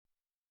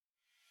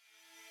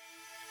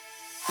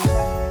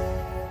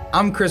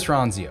I'm Chris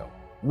Ronzio.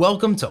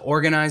 Welcome to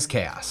Organized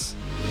Chaos.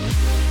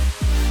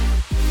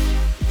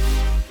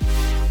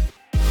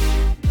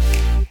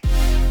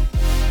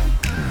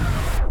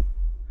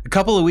 A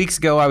couple of weeks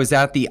ago, I was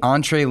at the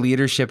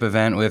EntreLeadership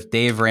event with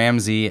Dave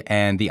Ramsey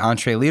and the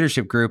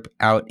EntreLeadership group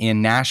out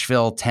in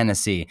Nashville,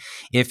 Tennessee.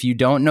 If you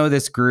don't know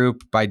this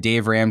group by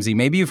Dave Ramsey,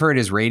 maybe you've heard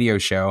his radio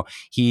show.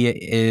 He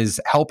is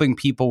helping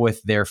people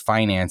with their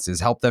finances,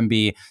 help them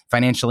be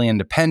financially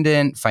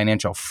independent,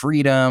 financial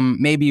freedom.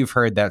 Maybe you've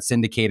heard that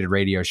syndicated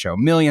radio show.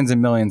 Millions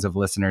and millions of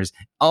listeners,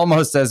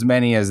 almost as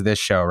many as this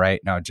show,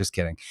 right? No, just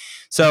kidding.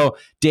 So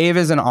Dave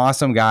is an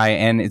awesome guy.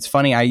 And it's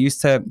funny, I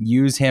used to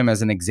use him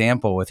as an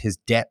example with his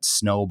debt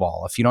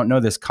snowball. If you don't know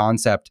this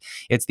concept,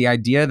 it's the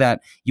idea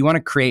that you want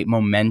to create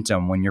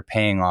momentum when you're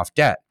paying off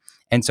debt.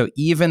 And so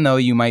even though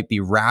you might be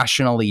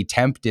rationally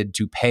tempted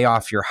to pay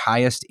off your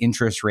highest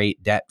interest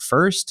rate debt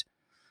first,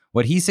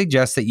 what he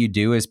suggests that you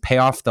do is pay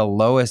off the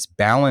lowest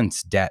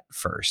balance debt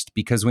first,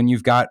 because when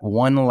you've got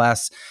one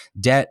less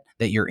debt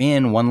that you're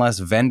in, one less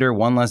vendor,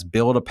 one less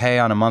bill to pay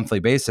on a monthly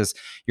basis,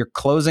 you're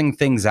closing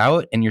things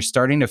out and you're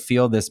starting to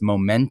feel this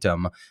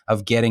momentum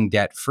of getting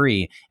debt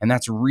free. And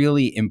that's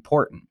really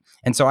important.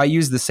 And so I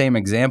use the same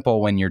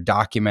example when you're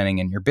documenting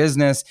in your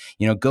business,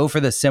 go for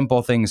the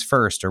simple things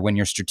first, or when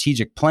you're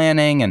strategic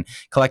planning and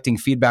collecting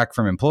feedback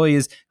from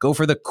employees, go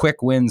for the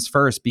quick wins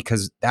first,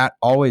 because that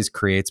always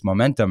creates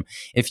momentum.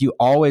 If you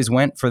always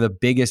went for the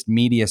biggest,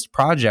 meatiest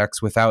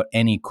projects without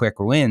any quick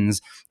wins,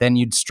 then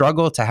you'd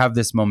struggle to have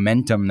this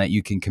momentum that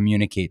you can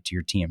communicate to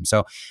your team.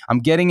 So I'm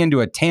getting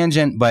into a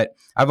tangent, but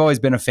I've always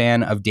been a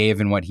fan of Dave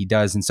and what he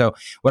does. And so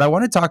what I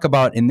want to talk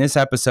about in this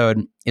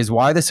episode is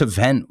why this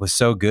event was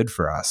so good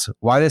for us,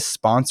 why this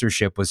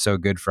sponsorship was so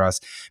good for us,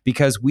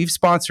 because we've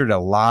sponsored a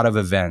lot of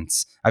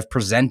events. I've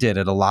presented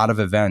at a lot of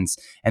events,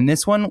 and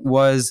this one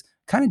was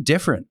kind of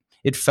different.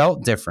 It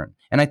felt different.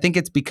 And I think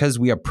it's because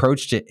we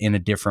approached it in a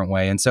different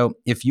way. And so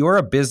if you're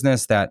a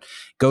business that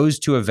goes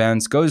to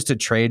events, goes to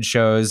trade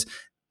shows,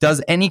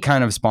 does any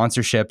kind of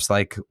sponsorships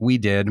like we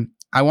did,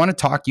 I want to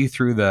talk you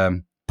through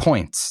the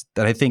points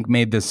that I think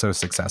made this so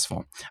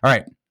successful. All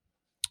right.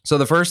 So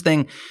the first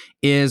thing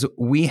is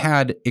we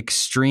had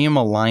extreme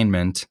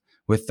alignment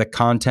with the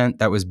content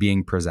that was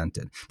being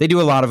presented. They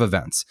do a lot of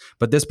events,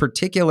 but this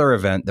particular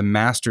event, the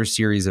Master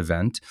Series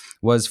event,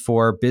 was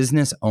for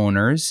business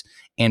owners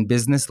and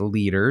business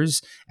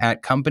leaders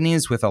at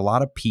companies with a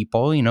lot of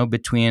people,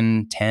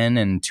 between 10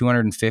 and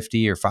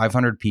 250 or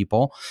 500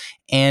 people.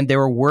 And they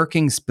were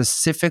working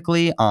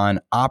specifically on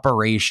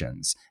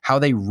operations, how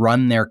they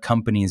run their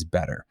companies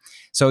better.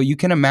 So you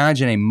can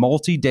imagine a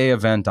multi-day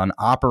event on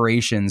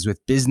operations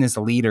with business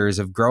leaders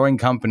of growing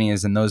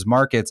companies in those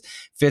markets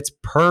fits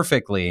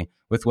perfectly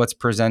with what's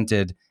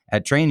presented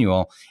at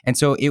Trainual. And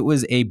so it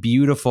was a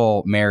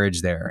beautiful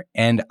marriage there.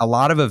 And a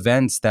lot of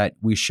events that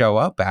we show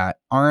up at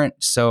aren't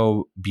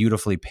so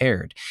beautifully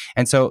paired.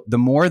 And so the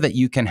more that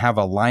you can have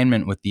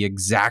alignment with the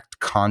exact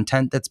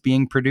content that's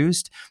being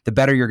produced, the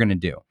better you're going to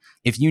do.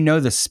 If you know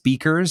the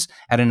speakers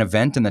at an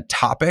event and the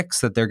topics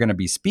that they're going to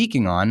be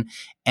speaking on,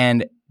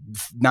 and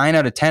 9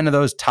 out of 10 of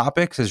those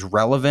topics is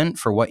relevant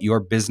for what your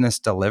business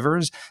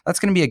delivers, that's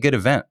going to be a good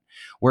event.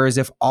 Whereas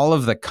if all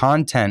of the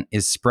content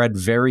is spread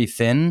very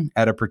thin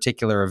at a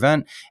particular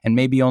event, and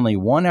maybe only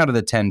 1 out of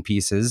the 10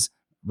 pieces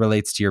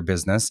relates to your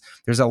business,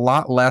 there's a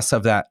lot less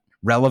of that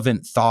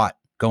relevant thought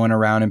going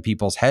around in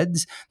people's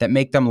heads that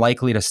make them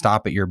likely to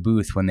stop at your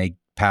booth when they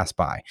pass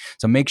by.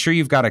 So make sure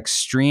you've got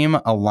extreme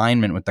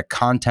alignment with the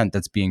content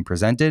that's being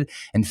presented,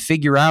 and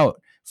figure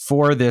out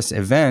for this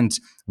event,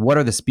 what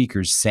are the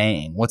speakers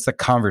saying? What's the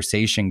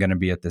conversation going to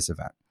be at this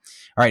event?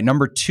 All right,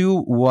 number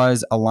 2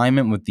 was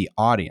alignment with the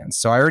audience.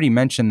 So I already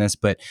mentioned this,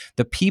 but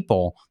the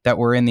people that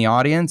were in the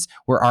audience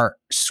were our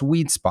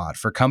sweet spot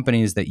for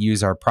companies that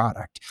use our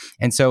product.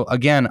 And so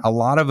again, a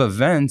lot of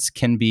events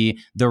can be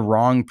the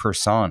wrong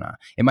persona.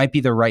 It might be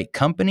the right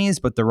companies,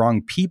 but the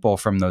wrong people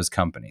from those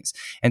companies.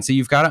 And so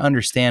you've got to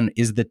understand,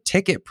 is the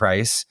ticket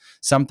price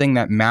something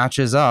that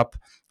matches up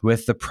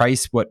with the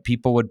price, what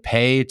people would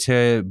pay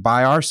to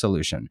buy our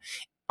solution?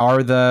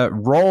 Are the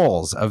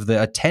roles of the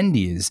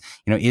attendees,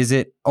 is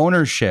it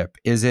ownership?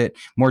 Is it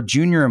more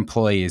junior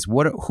employees?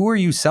 Who are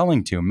you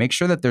selling to? Make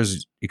sure that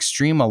there's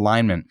extreme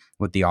alignment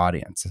with the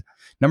audience.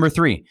 Number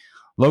 3,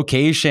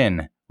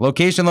 location.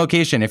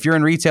 Location. If you're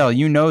in retail,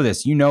 you know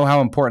this. You know how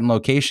important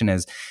location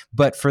is.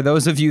 But for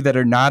those of you that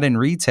are not in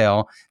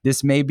retail,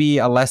 this may be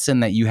a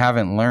lesson that you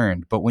haven't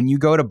learned. But when you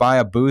go to buy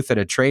a booth at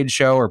a trade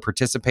show or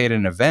participate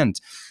in an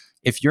event,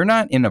 if you're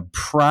not in a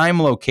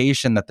prime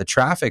location that the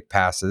traffic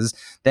passes,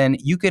 then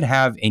you could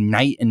have a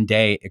night and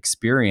day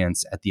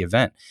experience at the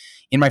event.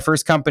 In my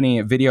first company,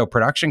 a video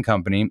production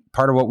company,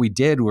 part of what we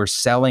did was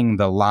selling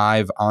the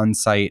live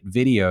on-site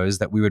videos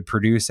that we would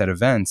produce at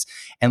events,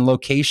 and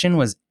location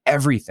was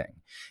everything.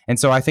 And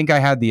so I think I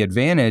had the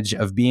advantage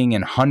of being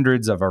in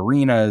hundreds of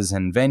arenas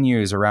and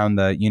venues around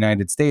the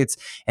United States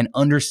and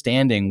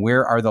understanding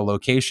where are the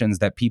locations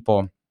that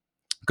people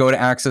go to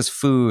access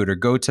food or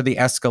go to the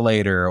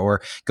escalator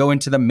or go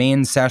into the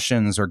main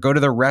sessions or go to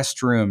the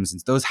restrooms.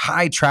 It's those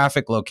high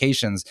traffic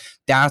locations.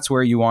 That's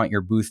where you want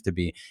your booth to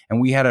be. And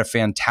we had a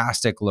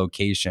fantastic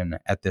location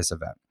at this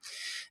event.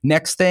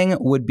 Next thing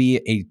would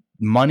be a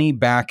money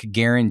back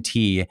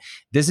guarantee.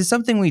 This is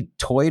something we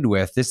toyed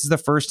with. This is the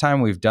first time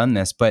we've done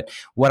this, but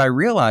what I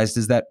realized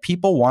is that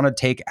people want to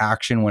take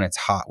action when it's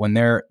hot, when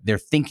they're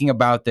thinking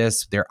about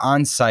this, they're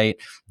on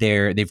site,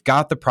 they've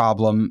got the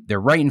problem,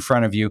 they're right in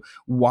front of you.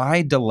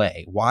 Why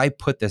delay? Why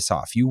put this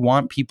off? You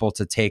want people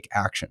to take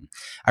action.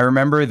 I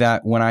remember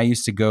that when I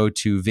used to go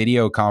to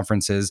video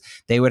conferences,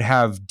 they would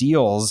have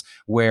deals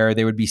where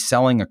they would be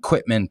selling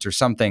equipment or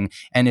something,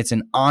 and it's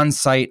an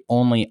on-site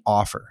only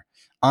offer.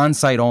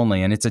 On-site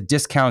only, and it's a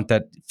discount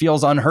that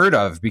feels unheard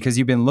of because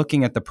you've been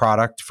looking at the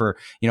product for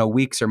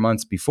weeks or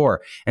months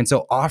before. And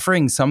so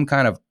offering some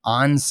kind of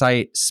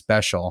on-site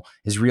special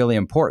is really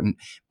important.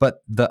 But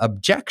the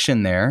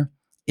objection there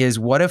is,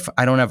 what if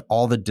I don't have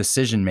all the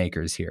decision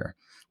makers here?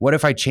 What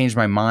if I change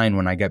my mind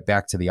when I get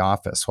back to the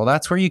office? Well,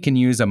 that's where you can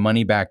use a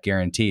money back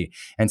guarantee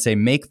and say,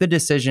 make the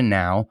decision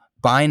now,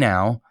 buy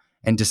now,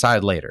 and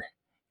decide later.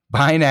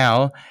 Buy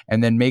now,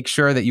 and then make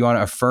sure that you want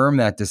to affirm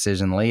that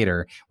decision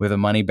later with a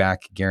money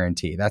back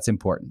guarantee. That's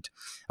important.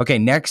 Okay,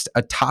 next,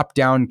 a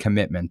top-down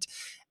commitment.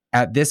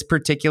 At this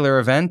particular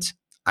event,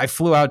 I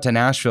flew out to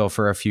Nashville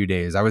for a few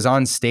days. I was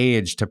on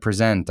stage to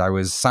present. I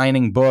was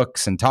signing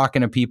books and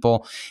talking to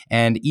people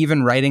and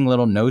even writing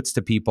little notes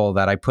to people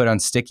that I put on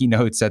sticky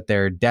notes at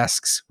their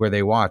desks where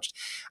they watched.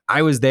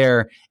 I was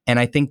there, and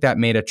I think that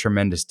made a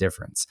tremendous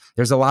difference.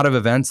 There's a lot of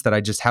events that I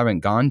just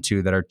haven't gone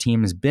to that our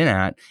team has been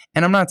at.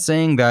 And I'm not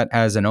saying that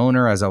as an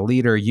owner, as a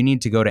leader, you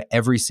need to go to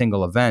every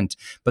single event,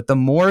 but the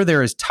more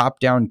there is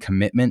top-down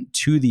commitment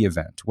to the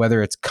event,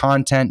 whether it's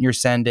content you're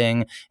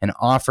sending, an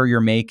offer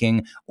you're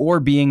making, or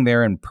being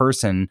there in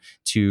person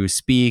to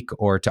speak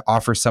or to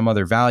offer some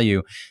other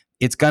value,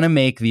 it's going to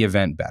make the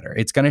event better.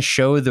 It's going to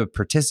show the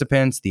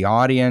participants, the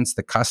audience,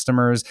 the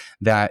customers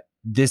that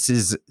this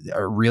is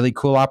a really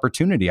cool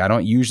opportunity. I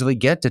don't usually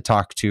get to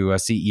talk to a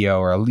CEO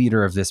or a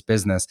leader of this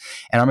business.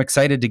 And I'm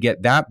excited to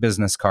get that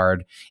business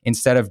card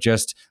instead of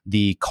just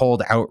the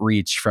cold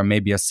outreach from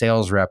maybe a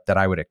sales rep that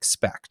I would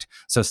expect.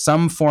 So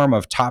some form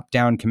of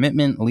top-down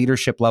commitment,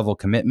 leadership level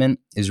commitment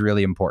is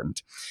really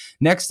important.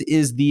 Next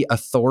is the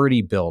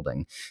authority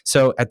building.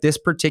 So at this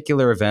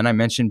particular event, I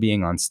mentioned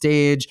being on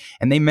stage,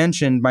 and they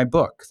mentioned my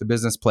book, The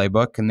Business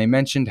Playbook, and they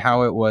mentioned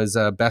how it was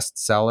a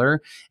bestseller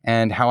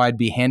and how I'd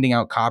be handing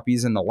out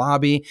copies in the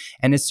lobby.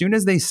 And as soon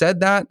as they said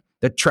that,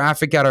 the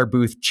traffic at our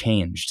booth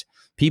changed.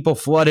 People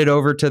flooded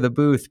over to the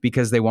booth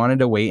because they wanted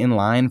to wait in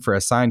line for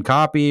a signed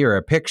copy or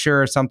a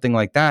picture or something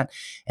like that.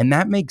 And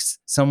that makes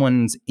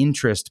someone's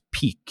interest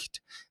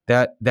piqued.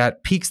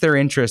 That piques their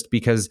interest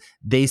because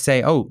they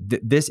say, oh,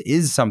 this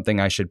is something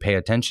I should pay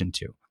attention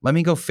to. Let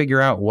me go figure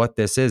out what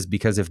this is,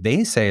 because if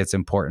they say it's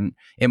important,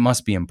 it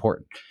must be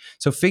important.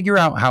 So figure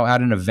out how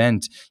at an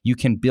event you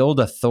can build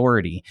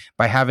authority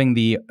by having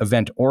the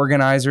event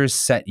organizers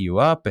set you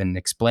up and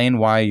explain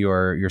why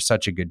you're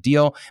such a good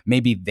deal.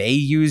 Maybe they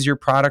use your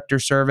product or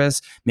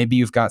service. Maybe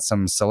you've got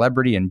some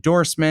celebrity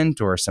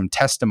endorsement or some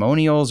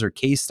testimonials or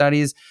case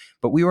studies.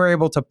 But we were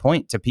able to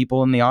point to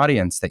people in the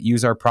audience that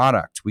use our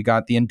product. We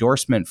got the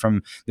endorsement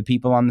from the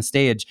people on the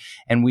stage,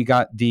 and we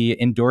got the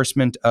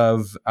endorsement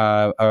of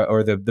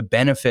or the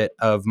benefit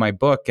of my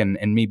book and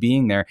me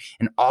being there.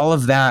 And all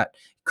of that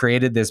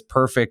created this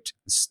perfect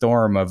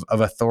storm of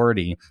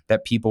authority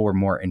that people were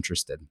more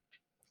interested.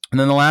 And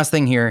then the last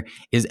thing here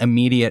is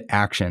immediate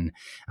action.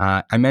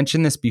 I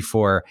mentioned this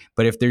before,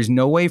 but if there's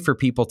no way for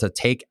people to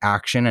take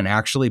action and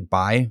actually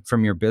buy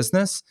from your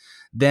business,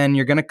 then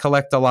you're going to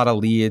collect a lot of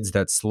leads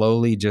that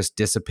slowly just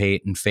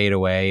dissipate and fade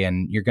away,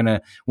 and you're going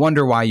to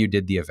wonder why you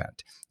did the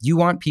event. You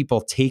want people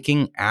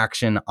taking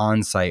action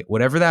on site,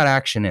 whatever that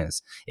action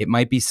is. It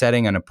might be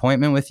setting an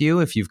appointment with you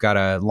if you've got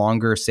a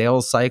longer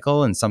sales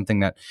cycle and something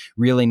that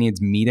really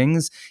needs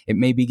meetings. It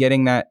may be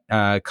getting that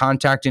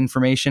contact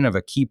information of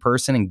a key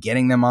person and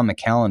getting them on the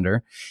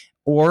calendar.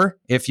 Or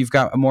if you've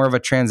got more of a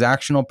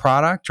transactional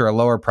product or a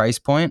lower price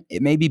point,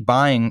 it may be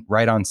buying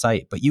right on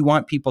site, but you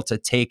want people to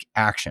take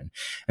action.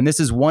 And this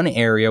is one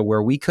area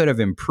where we could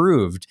have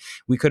improved.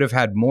 We could have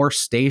had more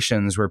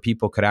stations where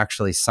people could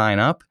actually sign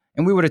up,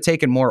 and we would have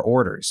taken more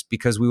orders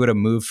because we would have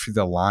moved through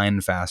the line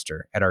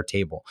faster at our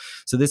table.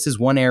 So this is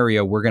one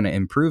area we're going to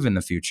improve in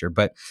the future.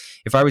 But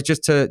if I was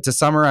just to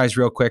summarize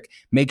real quick,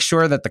 make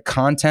sure that the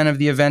content of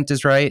the event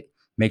is right.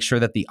 Make sure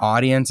that the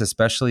audience,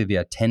 especially the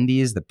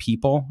attendees, the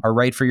people, are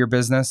right for your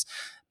business.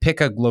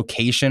 Pick a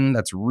location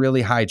that's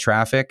really high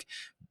traffic.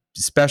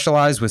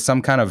 Specialize with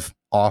some kind of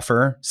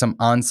offer, some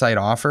on-site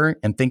offer,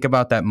 and think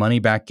about that money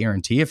back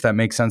guarantee if that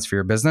makes sense for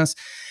your business.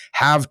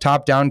 Have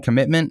top-down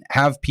commitment.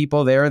 Have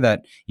people there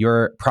that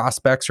your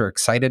prospects are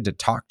excited to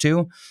talk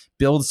to.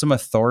 Build some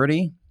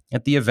authority.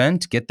 at the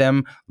event, get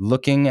them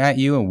looking at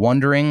you and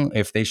wondering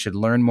if they should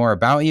learn more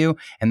about you,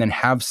 and then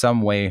have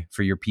some way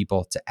for your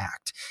people to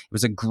act. It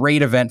was a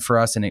great event for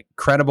us, an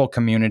incredible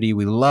community.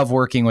 We love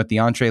working with the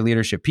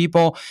EntreLeadership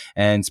people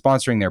and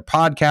sponsoring their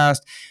podcast.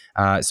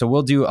 So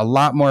we'll do a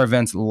lot more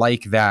events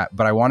like that,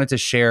 but I wanted to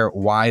share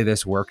why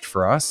this worked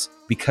for us,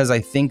 because I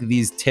think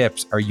these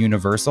tips are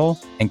universal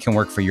and can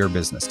work for your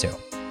business too.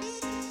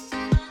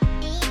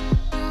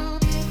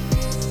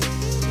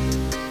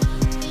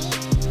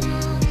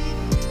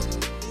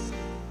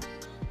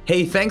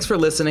 Hey, thanks for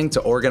listening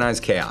to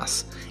Organized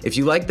Chaos. If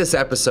you like this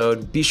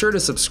episode, be sure to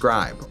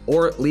subscribe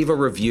or leave a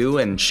review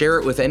and share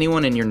it with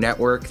anyone in your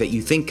network that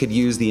you think could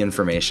use the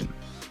information.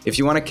 If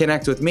you want to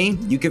connect with me,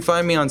 you can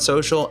find me on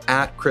social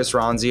at Chris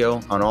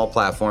Ronzio on all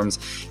platforms,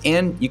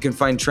 and you can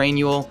find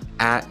Trainual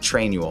at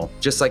Trainual,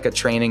 just like a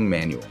training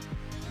manual.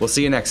 We'll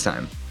see you next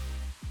time.